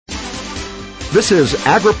This is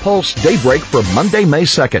AgriPulse Daybreak for Monday, May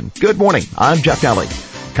 2nd. Good morning. I'm Jeff Daly.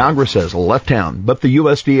 Congress has left town, but the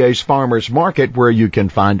USDA's farmers market, where you can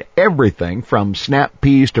find everything from snap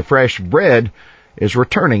peas to fresh bread, is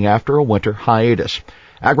returning after a winter hiatus.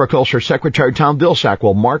 Agriculture Secretary Tom Vilsack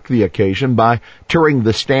will mark the occasion by touring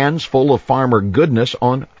the stands full of farmer goodness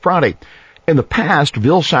on Friday. In the past,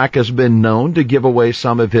 Vilsack has been known to give away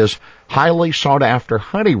some of his highly sought-after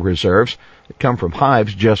honey reserves that come from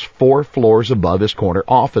hives just 4 floors above his corner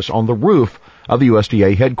office on the roof of the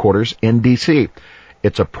USDA headquarters in D.C.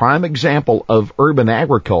 It's a prime example of urban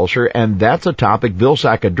agriculture, and that's a topic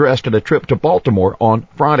Vilsack addressed at a trip to Baltimore on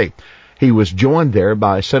Friday. He was joined there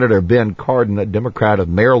by Senator Ben Cardin, a Democrat of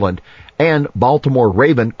Maryland, and Baltimore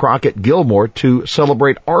Raven Crockett Gilmore to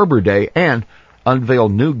celebrate Arbor Day and unveil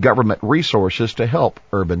new government resources to help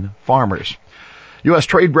urban farmers. U.S.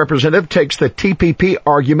 Trade Representative takes the TPP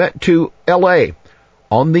argument to L.A.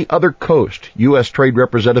 On the other coast, U.S. Trade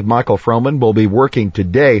Representative Michael Froman will be working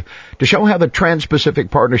today to show how the Trans-Pacific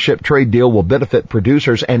Partnership trade deal will benefit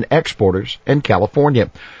producers and exporters in California.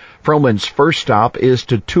 Froman's first stop is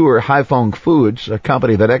to tour Haiphong Foods, a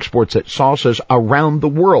company that exports its sauces around the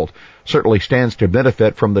world. Certainly stands to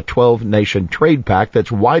benefit from the 12-nation trade pact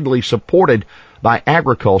that's widely supported by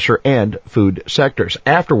agriculture and food sectors.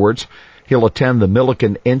 Afterwards, he'll attend the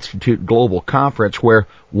Millikan Institute Global Conference, where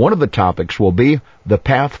one of the topics will be the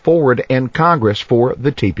path forward in Congress for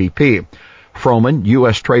the TPP. Froman,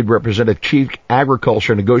 U.S. Trade Representative Chief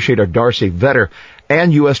Agriculture Negotiator Darcy Vetter,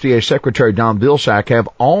 and USDA Secretary Don Vilsack have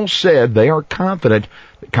all said they are confident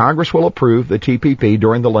that Congress will approve the TPP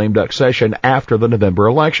during the lame duck session after the November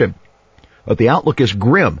election. But the outlook is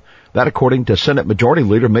grim. That according to Senate Majority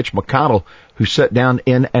Leader Mitch McConnell, who sat down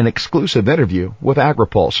in an exclusive interview with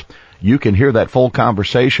AgriPulse. You can hear that full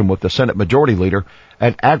conversation with the Senate Majority Leader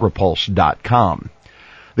at agripulse.com.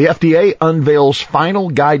 The FDA unveils final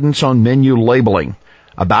guidance on menu labeling.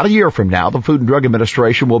 About a year from now, the Food and Drug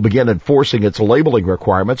Administration will begin enforcing its labeling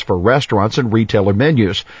requirements for restaurants and retailer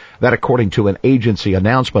menus. That according to an agency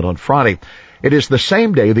announcement on Friday. It is the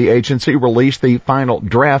same day the agency released the final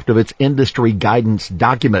draft of its industry guidance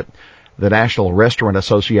document. The National Restaurant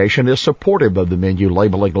Association is supportive of the menu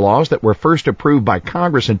labeling laws that were first approved by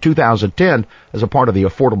Congress in 2010 as a part of the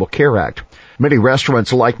Affordable Care Act. Many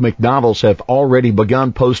restaurants like McDonald's have already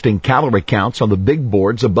begun posting calorie counts on the big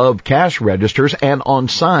boards above cash registers and on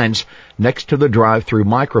signs next to the drive-through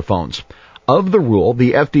microphones. Of the rule,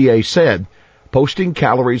 the FDA said, posting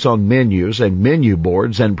calories on menus and menu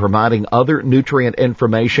boards and providing other nutrient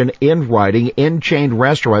information in writing in chain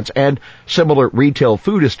restaurants and similar retail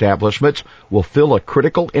food establishments will fill a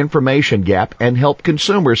critical information gap and help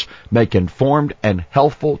consumers make informed and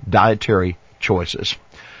healthful dietary choices.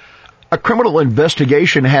 A criminal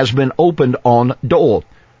investigation has been opened on Dole.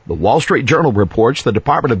 The Wall Street Journal reports the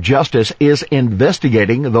Department of Justice is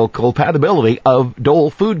investigating the culpability of Dole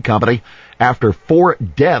Food Company after 4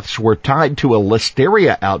 deaths were tied to a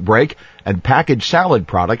listeria outbreak and packaged salad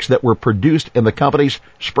products that were produced in the company's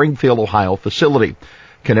Springfield, Ohio facility.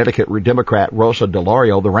 Connecticut Democrat Rosa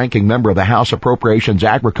DeLauro, the ranking member of the House Appropriations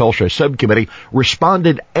Agriculture Subcommittee,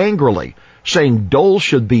 responded angrily, saying Dole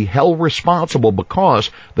should be held responsible because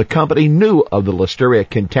the company knew of the listeria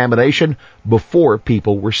contamination before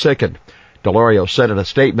people were sickened. DeLauro said in a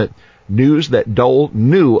statement, news that Dole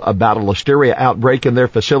knew about a listeria outbreak in their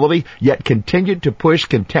facility, yet continued to push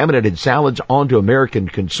contaminated salads onto American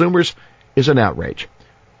consumers, is an outrage.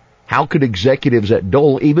 How could executives at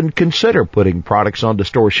Dole even consider putting products onto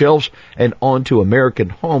store shelves and onto American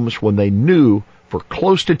homes when they knew for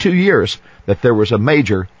close to 2 years that there was a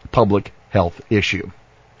major public health issue?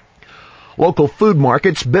 Local food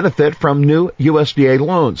markets benefit from new USDA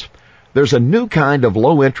loans. There's a new kind of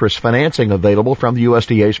low-interest financing available from the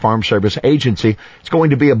USDA's Farm Service Agency. It's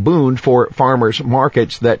going to be a boon for farmers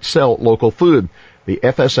markets that sell local food. The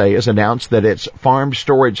FSA has announced that its Farm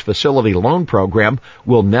Storage Facility Loan Program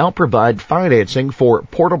will now provide financing for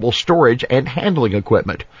portable storage and handling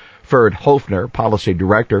equipment. Ferd Hofner, Policy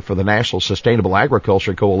Director for the National Sustainable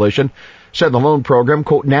Agriculture Coalition, said the loan program,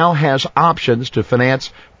 quote, now has options to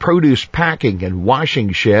finance produce packing and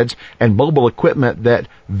washing sheds and mobile equipment that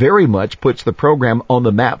very much puts the program on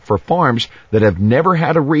the map for farms that have never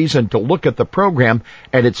had a reason to look at the program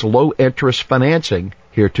and its low-interest financing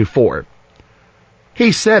heretofore.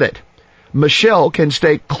 He said it. Michelle can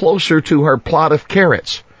stay closer to her plot of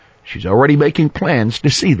carrots. She's already making plans to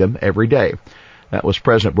see them every day. That was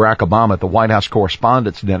President Barack Obama at the White House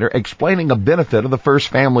Correspondents' Dinner, explaining a benefit of the first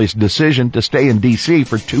family's decision to stay in D.C.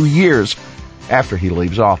 for 2 years after he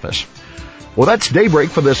leaves office. Well, that's Daybreak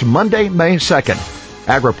for this Monday, May 2nd.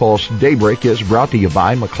 AgriPulse Daybreak is brought to you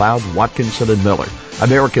by McLeod, Watkinson & Miller,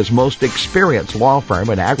 America's most experienced law firm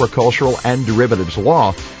in agricultural and derivatives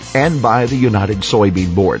law, and by the United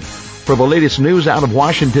Soybean Board. For the latest news out of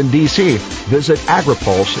Washington, D.C., visit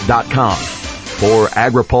agripulse.com. For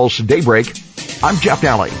AgriPulse Daybreak, I'm Jeff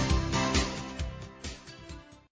Daly.